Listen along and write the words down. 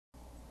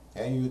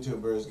Hey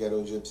YouTubers,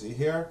 Ghetto Gypsy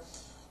here.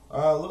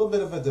 A little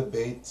bit of a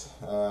debate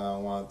I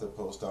wanted to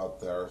post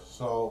out there.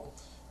 So,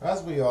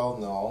 as we all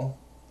know,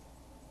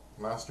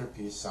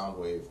 Masterpiece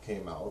Soundwave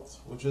came out,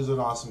 which is an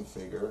awesome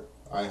figure,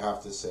 I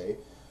have to say.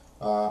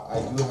 I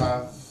do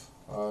have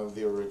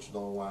the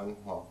original one,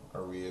 well,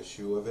 a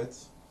reissue of it.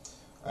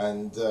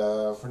 And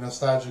for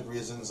nostalgic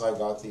reasons, I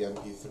got the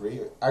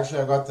MP3.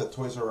 Actually, I got the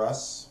Toys R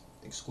Us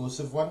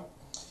exclusive one.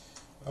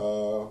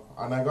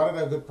 And I got it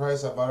at a good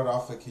price. I bought it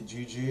off of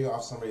Kijiji,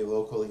 off somebody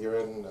local here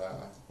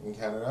in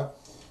Canada,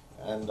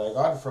 and I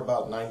got it for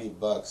about 90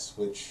 bucks,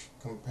 which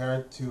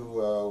compared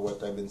to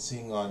what I've been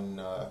seeing on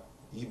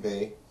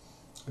eBay,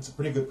 it's a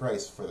pretty good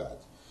price for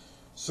that.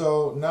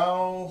 So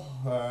now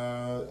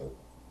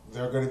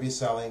they're going to be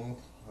selling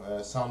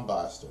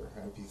Soundblaster,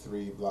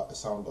 MP3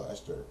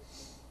 Soundblaster,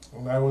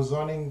 and I was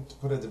wanting to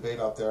put a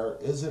debate out there: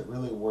 is it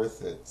really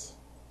worth it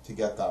to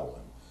get that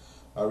one?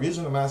 The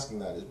reason I'm asking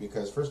that is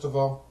because, first of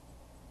all,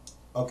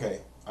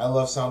 okay, I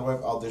love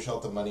Soundwave, I'll dish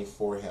out the money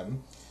for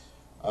him,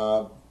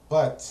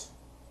 but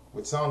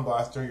with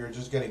Soundblaster, you're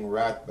just getting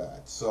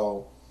Ratbat,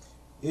 so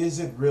is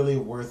it really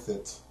worth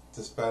it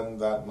to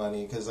spend that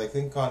money? Because I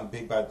think on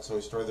Big Bad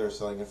Toy Store, they're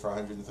selling it for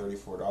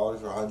 $134 or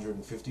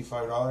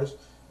 $155,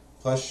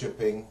 plus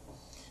shipping,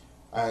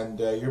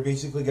 and you're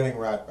basically getting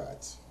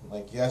Ratbats.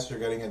 Like, yes, you're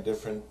getting a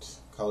different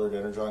colored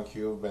Energon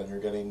Cube, and you're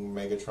getting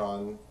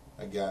Megatron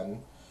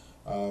again.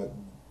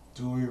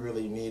 Do we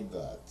really need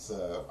that?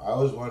 I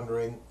was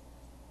wondering,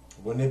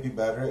 wouldn't it be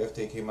better if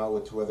they came out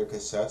with two other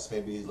cassettes,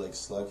 maybe like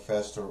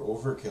Slugfest or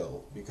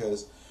Overkill?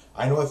 Because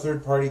I know a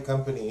third-party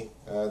company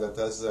that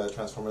does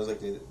Transformers, like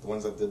the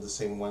ones that did the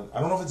same one. I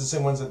don't know if it's the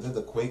same ones that did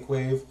the Quake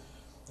Wave,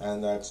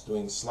 and that's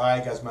doing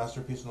Slag as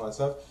Masterpiece and all that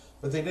stuff,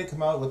 but they did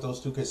come out with those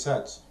two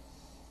cassettes.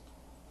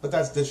 But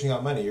that's dishing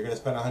out money. You're going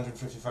to spend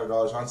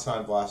 $155 on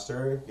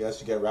Soundblaster.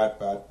 Yes, you get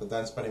Ratbat, but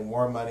then spending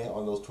more money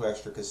on those two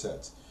extra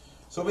cassettes.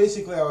 So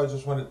basically, I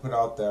just wanted to put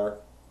out there,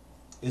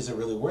 is it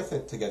really worth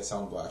it to get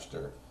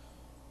Soundblaster?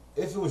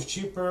 If it was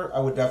cheaper, I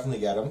would definitely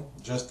get them,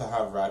 just to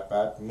have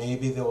Ratbat.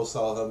 Maybe they will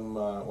sell them,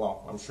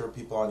 well, I'm sure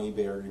people on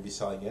eBay are going to be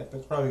selling it, but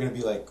it's probably going to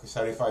be like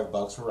 75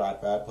 bucks for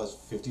Ratbat, plus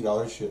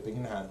 $50 shipping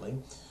and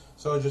handling.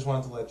 So I just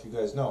wanted to let you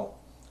guys know.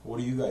 What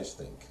do you guys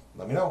think?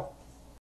 Let me know.